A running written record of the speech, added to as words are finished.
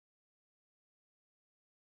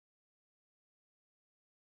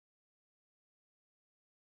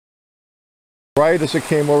Right as it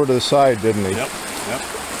came over to the side, didn't he? Yep, yep.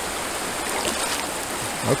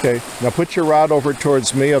 Okay, now put your rod over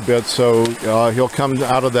towards me a bit so he'll come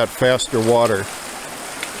out of that faster water.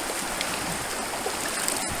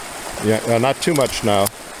 Yeah, not too much now.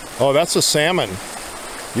 Oh, that's a salmon.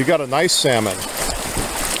 You got a nice salmon.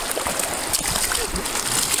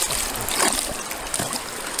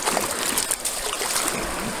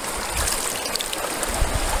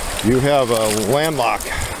 You have a landlock.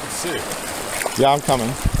 Let's see. Yeah, I'm coming.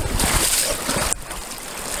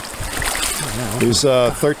 He's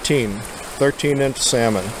 13-inch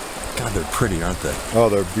salmon. God, they're pretty, aren't they? Oh,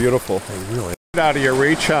 they're beautiful. They really Get out of your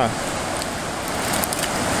reach, huh?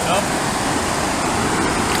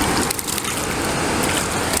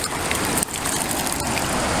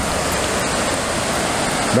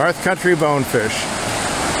 North Country bonefish.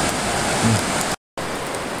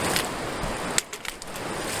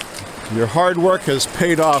 Your hard work has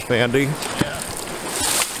paid off, Andy.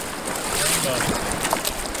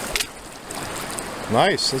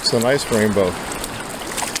 Nice, it's a nice rainbow.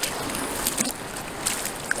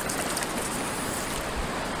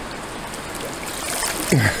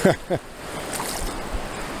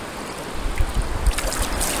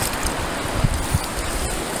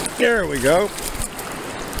 There we go.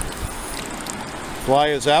 Fly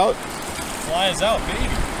is out. Fly is out, baby.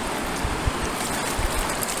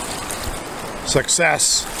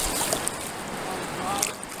 Success.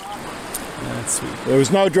 That's sweet. There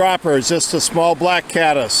was no droppers, just a small black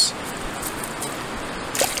caddis.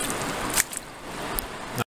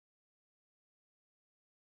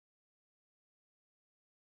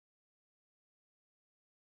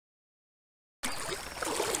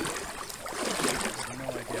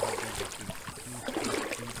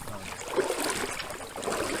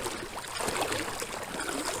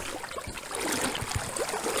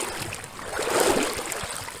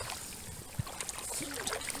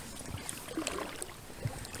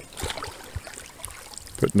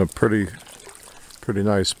 Putting a pretty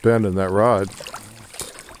nice bend in that rod.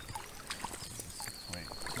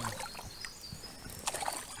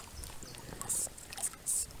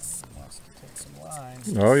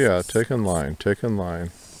 Oh yeah, taking line.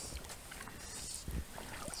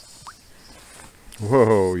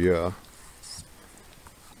 Whoa, yeah.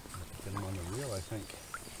 Get him on the reel, I think.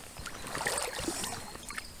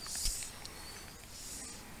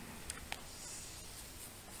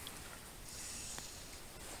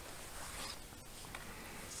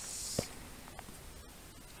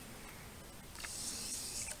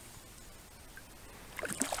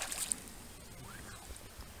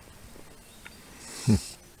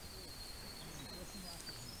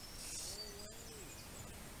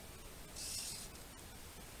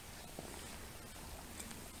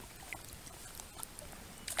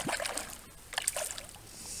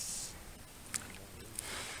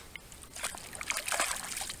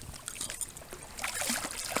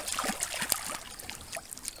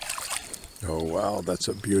 Oh wow, that's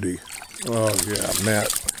a beauty. Oh yeah,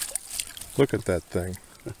 Matt. Look at that thing.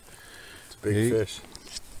 It's a big fish.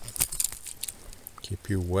 Keep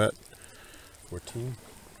you wet. 14.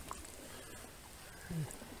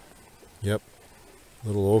 Yep. A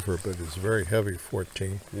little over, but it's very heavy,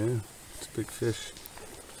 14. Yeah, it's a big fish.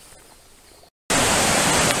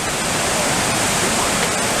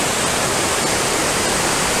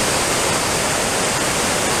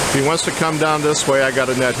 If he wants to come down this way, I got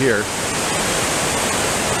a net here.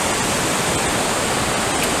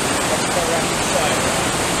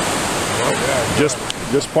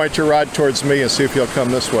 Just point your rod towards me and see if he'll come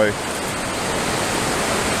this way.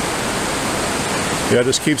 Yeah,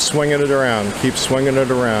 just keep swinging it around. Keep swinging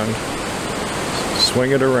it around.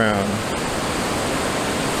 Swing it around.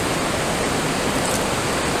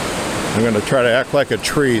 I'm going to try to act like a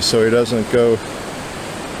tree so he doesn't go.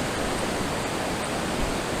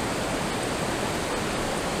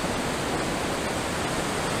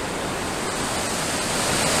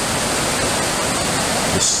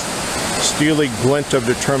 Steely glint of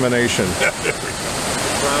determination.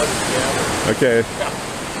 Okay.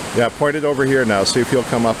 Yeah, point it over here now. See if he'll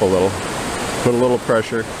come up a little. Put a little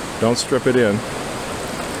pressure. Don't strip it in.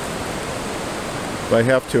 If I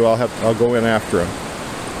have to, I'll go in after him.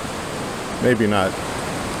 Maybe not.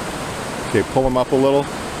 Okay, pull him up a little.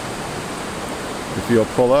 If you'll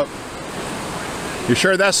pull up. You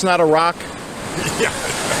sure that's not a rock? Yeah.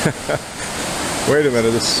 Wait a minute,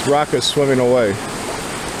 this rock is swimming away.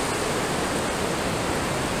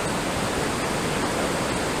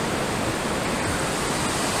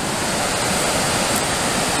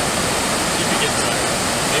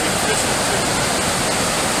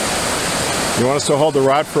 You want us to hold the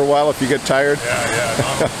rod for a while if you get tired?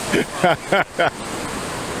 Yeah.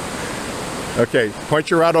 Okay, point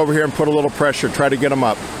your rod over here and put a little pressure. Try to get him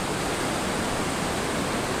up.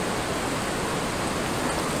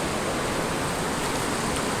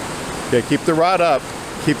 Okay, keep the rod up.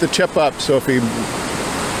 Keep the tip up so if he...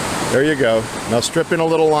 There you go. Now strip in a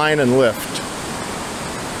little line and lift.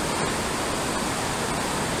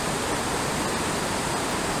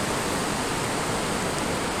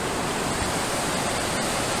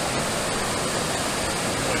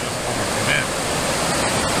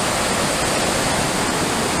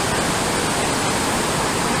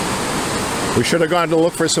 We should have gone to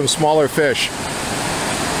look for some smaller fish.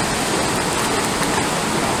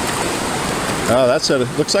 Oh,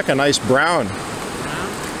 looks like a nice brown.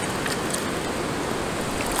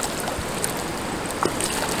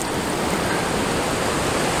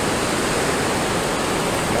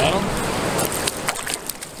 Got him?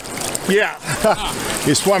 Yeah.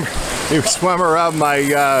 he swam around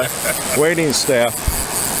my wading staff.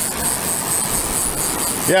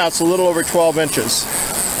 Yeah, it's a little over 12 inches.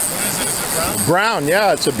 Brown,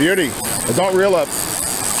 yeah, it's a beauty. Don't reel up.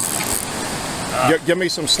 Give me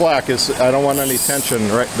some slack. I don't want any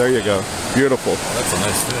tension. Right there you go. Beautiful. Oh, that's a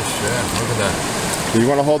nice fish. Yeah, look at that. You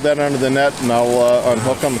want to hold that under the net, and I'll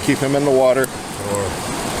unhook him and keep him in the water. Sure.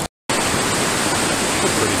 That's a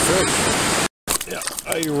pretty fish. Yeah,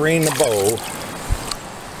 a rainbow.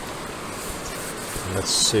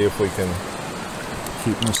 Let's see if we can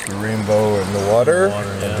keep Mr. Rainbow in the water,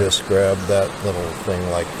 and just grab that little thing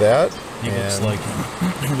like that. He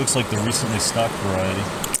looks like the recently stocked variety.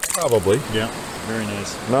 Probably. Yeah, very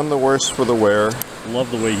nice. None the worse for the wear.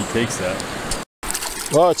 Love the way he takes that.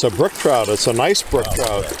 Well, it's a brook trout. It's a nice brook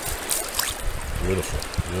trout. Beautiful,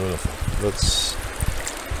 beautiful. That's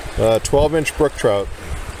 12-inch brook trout.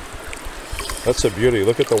 That's a beauty.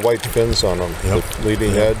 Look at the white fins on them. Yep. The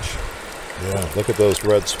leading edge. Yeah. Look at those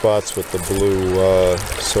red spots with the blue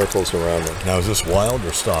circles around them. Now, is this wild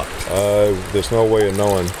or stocked? There's no way of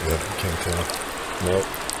knowing. Yeah, can't tell. Nope.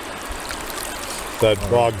 That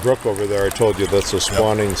bog brook over there, I told you, that's a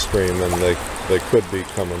spawning stream, and they could be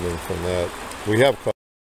coming in from that. We have caught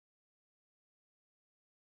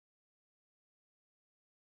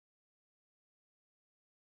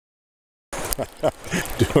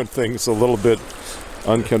doing things a little bit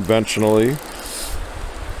unconventionally.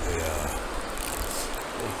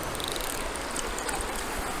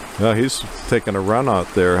 Yeah, he's taking a run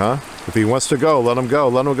out there, huh? If he wants to go, let him go,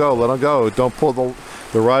 let him go, let him go. Don't pull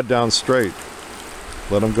the rod down straight.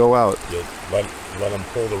 Let him go out. Let him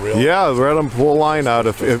pull the reel? Yeah, let him pull line out.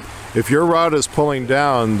 If your rod is pulling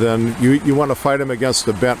down, then you want to fight him against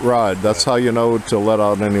the bent rod. That's how you know to let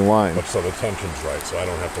out any line. But so the tension's right, so I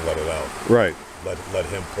don't have to let it out. Right. Let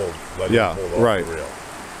him pull. Let him pull off right. the reel.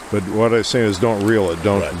 But what I'm saying is, don't reel it.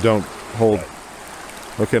 Don't hold.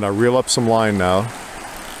 Right. Okay, now reel up some line now.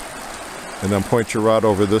 And then point your rod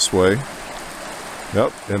over this way.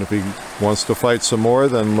 Yep, and if he wants to fight some more,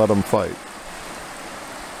 then let him fight.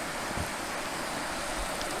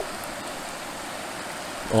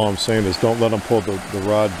 All I'm saying is don't let him pull the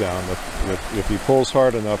rod down. If he pulls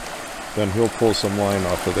hard enough, then he'll pull some line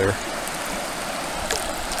off of there.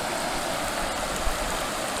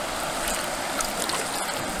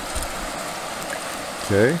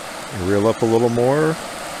 Okay, reel up a little more.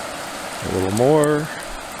 A little more.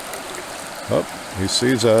 Oh, he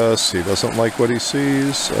sees us. He doesn't like what he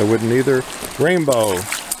sees. I wouldn't either. Rainbow.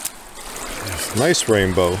 Nice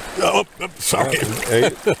rainbow. Oh, sorry.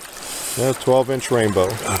 12-inch rainbow.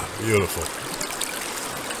 Beautiful.